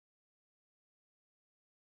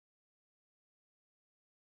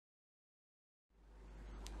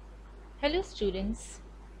Hello students.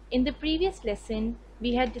 In the previous lesson,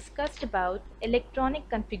 we had discussed about electronic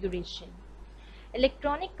configuration.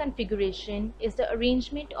 Electronic configuration is the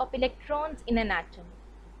arrangement of electrons in an atom.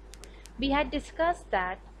 We had discussed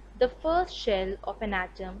that the first shell of an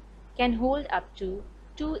atom can hold up to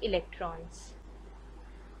 2 electrons.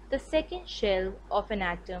 The second shell of an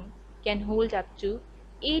atom can hold up to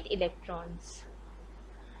 8 electrons.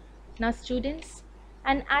 Now students,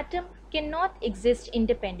 an atom cannot exist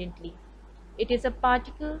independently. It is a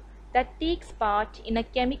particle that takes part in a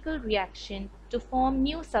chemical reaction to form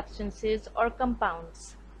new substances or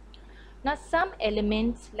compounds. Now some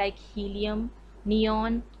elements like helium,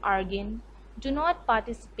 neon, argon do not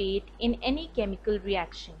participate in any chemical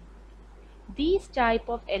reaction. These type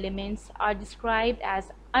of elements are described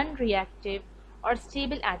as unreactive or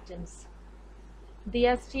stable atoms. They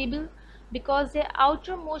are stable because their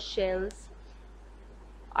outermost shells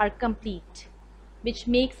are complete, which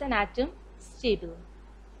makes an atom stable.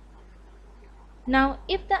 Now,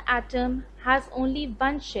 if the atom has only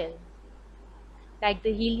one shell, like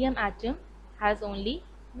the helium atom has only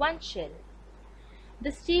one shell,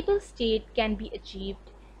 the stable state can be achieved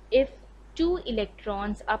if 2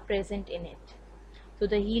 electrons are present in it. So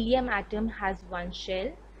the helium atom has one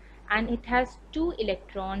shell and it has 2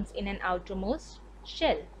 electrons in an outermost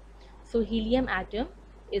shell. So helium atom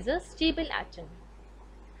is a stable atom.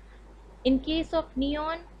 In case of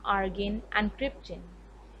neon, argon and krypton,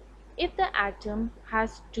 if the atom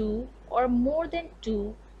has 2 or more than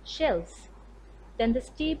 2 shells, then the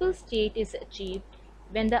stable state is achieved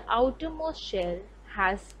when the outermost shell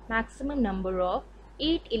has maximum number of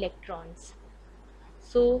 8 electrons.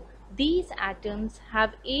 So these atoms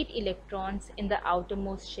have 8 electrons in the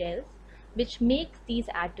outermost shells, which makes these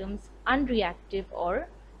atoms unreactive or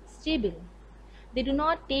stable. They do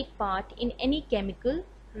not take part in any chemical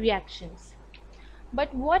reactions.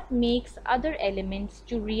 But what makes other elements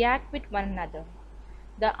to react with one another?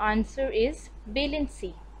 The answer is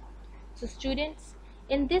valency. So students,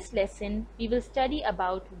 in this lesson, we will study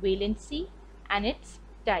about valency and its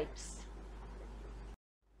types.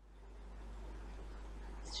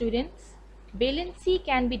 Students, valency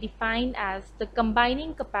can be defined as the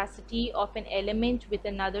combining capacity of an element with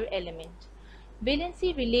another element.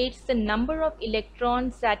 Valency relates the number of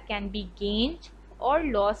electrons that can be gained or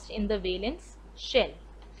lost in the valence shell.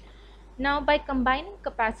 Now, by combining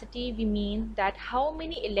capacity, we mean that how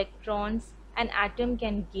many electrons an atom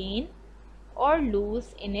can gain or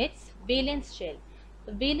lose in its valence shell.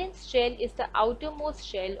 The valence shell is the outermost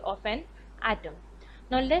shell of an atom.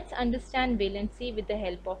 Now, let's understand valency with the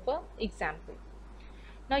help of an example.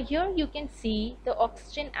 Now, here you can see the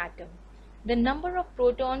oxygen atom. The number of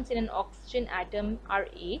protons in an oxygen atom are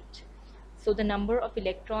 8. So, the number of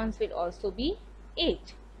electrons will also be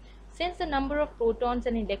 8. Since the number of protons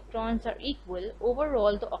and electrons are equal,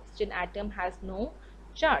 overall the oxygen atom has no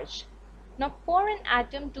charge. Now, for an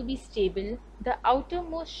atom to be stable, the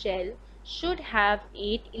outermost shell should have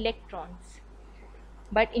 8 electrons.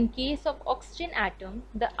 But in case of oxygen atom,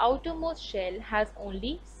 the outermost shell has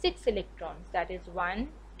only 6 electrons, that is 1,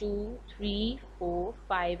 2, 3, 4,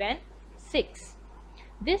 5 and 6.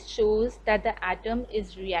 This shows that the atom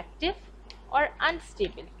is reactive or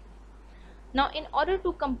unstable. Now, in order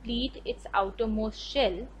to complete its outermost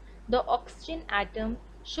shell, the oxygen atom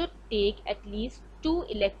should take at least 2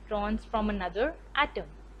 electrons from another atom.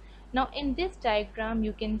 Now, in this diagram,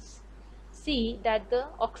 you can see that the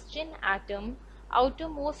oxygen atom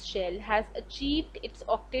outermost shell has achieved its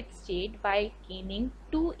octet state by gaining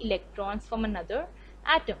 2 electrons from another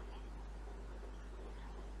atom.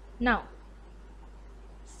 Now,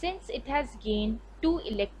 since it has gained 2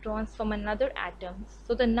 electrons from another atom,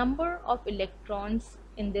 so the number of electrons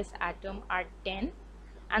in this atom are 10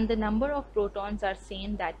 and the number of protons are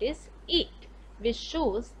same, that is 8, which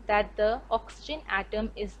shows that the oxygen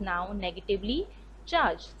atom is now negatively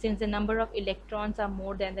charged since the number of electrons are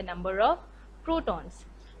more than the number of protons.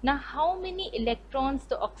 Now, how many electrons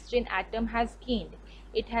the oxygen atom has gained?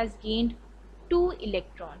 It has gained 2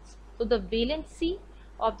 electrons. So the valency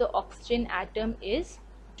of the oxygen atom is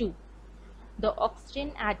 2. The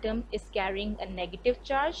oxygen atom is carrying a negative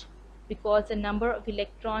charge because the number of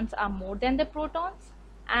electrons are more than the protons,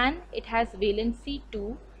 and it has valency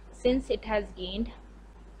 2 since it has gained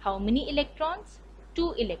how many electrons?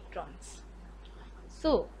 2 electrons.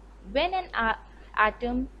 So when an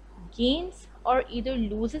atom gains or either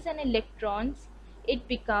loses an electrons, it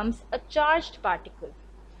becomes a charged particle,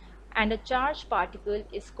 and a charged particle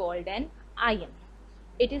is called an ion.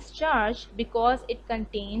 It is charged because it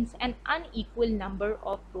contains an unequal number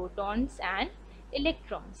of protons and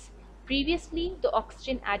electrons. Previously, the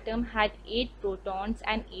oxygen atom had 8 protons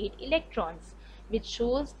and 8 electrons, which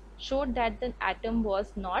showed that the atom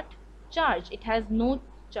was not charged. It has no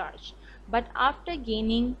charge. But after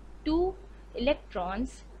gaining 2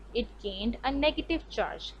 electrons, it gained a negative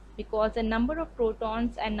charge because the number of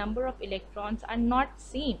protons and number of electrons are not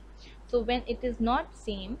same. So when it is not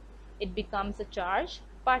same, it becomes a charged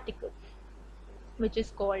particle, which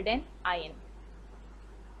is called an ion.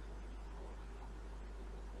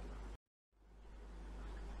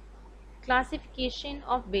 Classification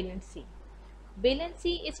of valency.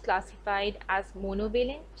 Valency is classified as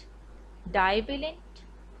monovalent, divalent,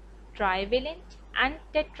 trivalent, and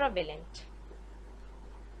tetravalent.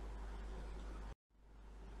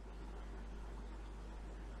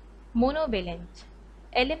 Monovalent.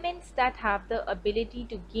 Elements that have the ability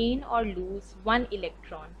to gain or lose one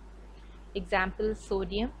electron. Examples: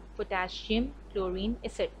 sodium, potassium, chlorine,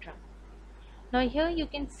 etc. Now here you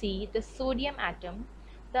can see the sodium atom.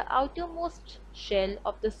 The outermost shell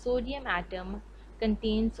of the sodium atom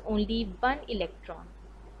contains only one electron.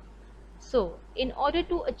 So, in order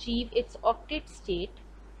to achieve its octet state,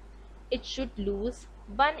 it should lose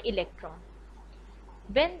one electron.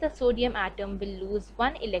 When the sodium atom will lose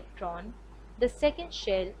one electron, the second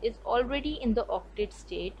shell is already in the octet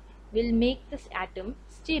state, will make this atom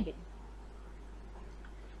stable.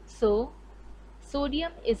 So,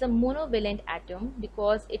 sodium is a monovalent atom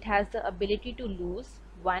because it has the ability to lose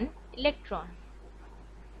one electron.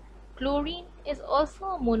 Chlorine is also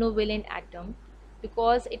a monovalent atom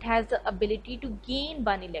because it has the ability to gain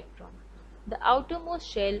one electron. The outermost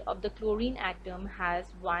shell of the chlorine atom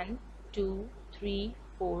has 1, 2, 3,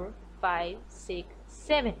 4, 5, 6,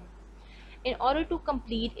 7. In order to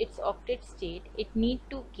complete its octet state, it needs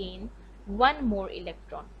to gain one more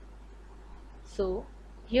electron. So,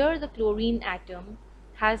 here the chlorine atom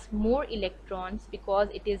has more electrons because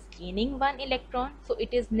it is gaining one electron, so it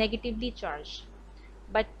is negatively charged.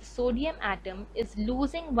 But the sodium atom is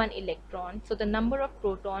losing one electron, so the number of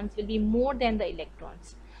protons will be more than the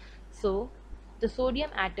electrons. So the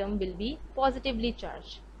sodium atom will be positively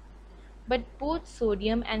charged. But both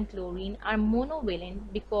sodium and chlorine are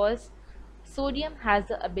monovalent because sodium has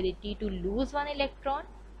the ability to lose one electron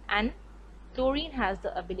and chlorine has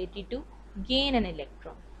the ability to gain an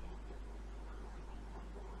electron.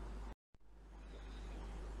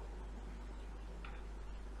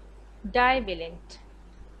 Divalent.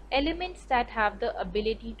 Elements that have the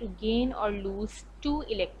ability to gain or lose two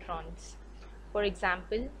electrons. For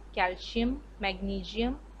example, calcium,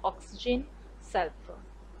 magnesium, oxygen, sulfur.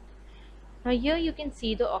 Now here you can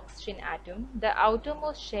see the oxygen atom. The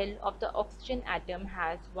outermost shell of the oxygen atom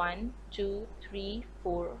has 1, 2, 3,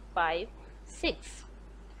 4, 5, 6.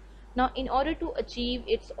 Now in order to achieve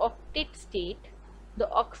its octet state, the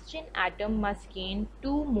oxygen atom must gain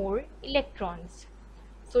 2 more electrons.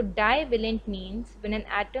 So divalent means when an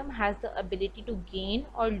atom has the ability to gain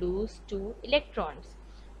or lose 2 electrons.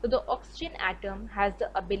 So the oxygen atom has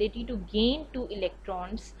the ability to gain 2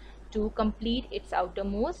 electrons to complete its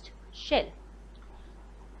outermost shell.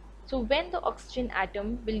 So when the oxygen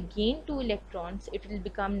atom will gain 2 electrons, it will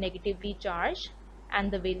become negatively charged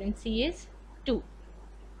and the valency is 2.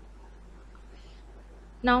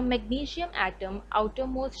 Now magnesium atom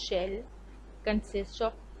outermost shell consists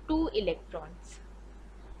of 2 electrons.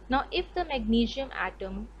 Now if the magnesium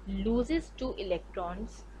atom loses 2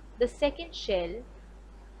 electrons, the second shell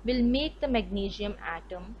will make the magnesium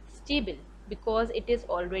atom stable because it is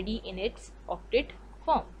already in its octet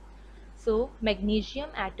form. So magnesium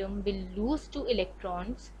atom will lose 2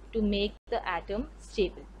 electrons to make the atom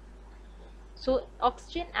stable. So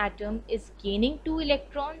oxygen atom is gaining 2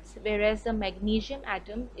 electrons whereas the magnesium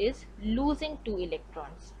atom is losing 2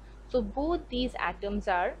 electrons. So both these atoms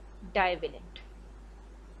are divalent.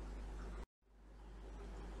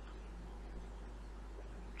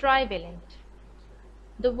 Trivalent.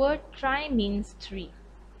 The word tri means 3.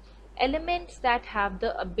 Elements that have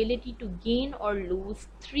the ability to gain or lose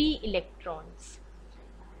 3 electrons.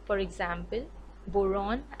 For example,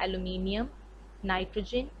 boron, aluminium,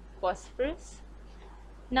 nitrogen, phosphorus.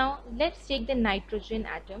 Now let's take the nitrogen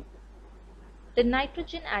atom. The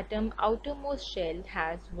nitrogen atom outermost shell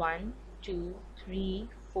has 1, 2, 3,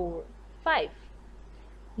 4, 5.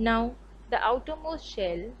 Now the outermost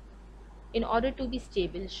shell, in order to be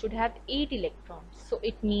stable, should have 8 electrons. So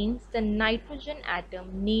it means the nitrogen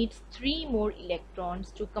atom needs 3 more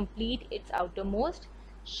electrons to complete its outermost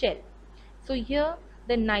shell. So here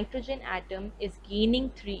the nitrogen atom is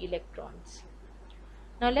gaining 3 electrons.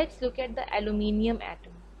 Now let's look at the aluminium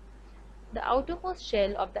atom. The outermost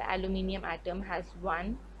shell of the aluminium atom has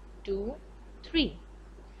 1, 2, 3.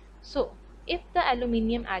 So If the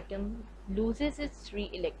aluminium atom loses its 3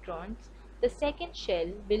 electrons, the second shell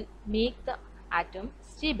will make the atom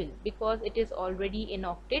stable because it is already in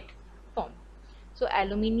octet form. So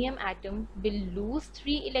aluminium atom will lose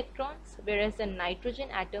 3 electrons, whereas the nitrogen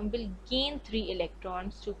atom will gain 3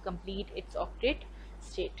 electrons to complete its octet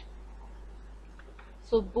state.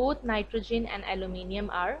 So both nitrogen and aluminium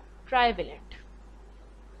are trivalent.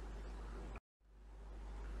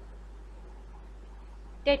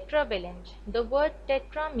 Tetravalent. The word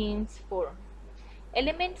tetra means 4.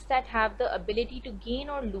 Elements that have the ability to gain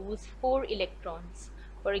or lose 4 electrons.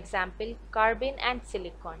 For example, carbon and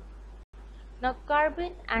silicon. Now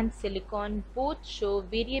carbon and silicon both show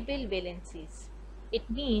variable valencies. It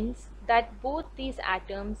means that both these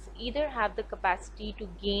atoms either have the capacity to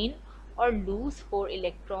gain or lose 4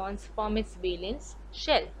 electrons from its valence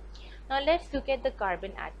shell. Now let's look at the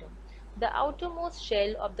carbon atom. The outermost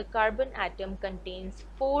shell of the carbon atom contains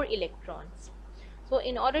 4 electrons. So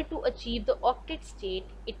in order to achieve the octet state,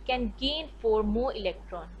 it can gain 4 more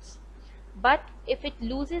electrons. But if it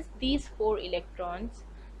loses these 4 electrons,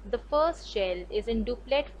 the first shell is in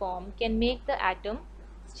duplet form can make the atom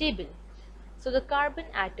stable. So the carbon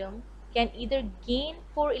atom can either gain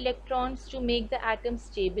 4 electrons to make the atom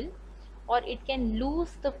stable, or it can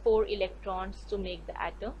lose the 4 electrons to make the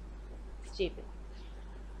atom stable.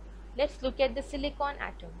 Let's look at the silicon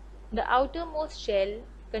atom. The outermost shell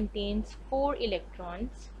contains 4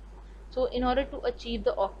 electrons. So in order to achieve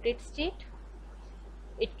the octet state,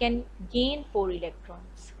 it can gain 4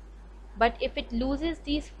 electrons. But if it loses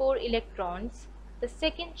these 4 electrons, the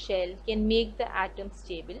second shell can make the atom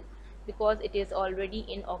stable because it is already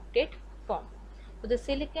in octet form. So the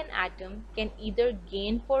silicon atom can either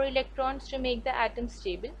gain 4 electrons to make the atom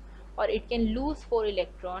stable, or it can lose 4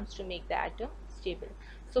 electrons to make the atom stable.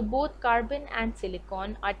 So both carbon and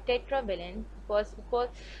silicon are tetravalent because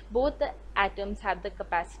both the atoms have the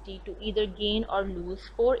capacity to either gain or lose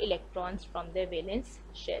 4 electrons from their valence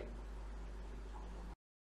shell.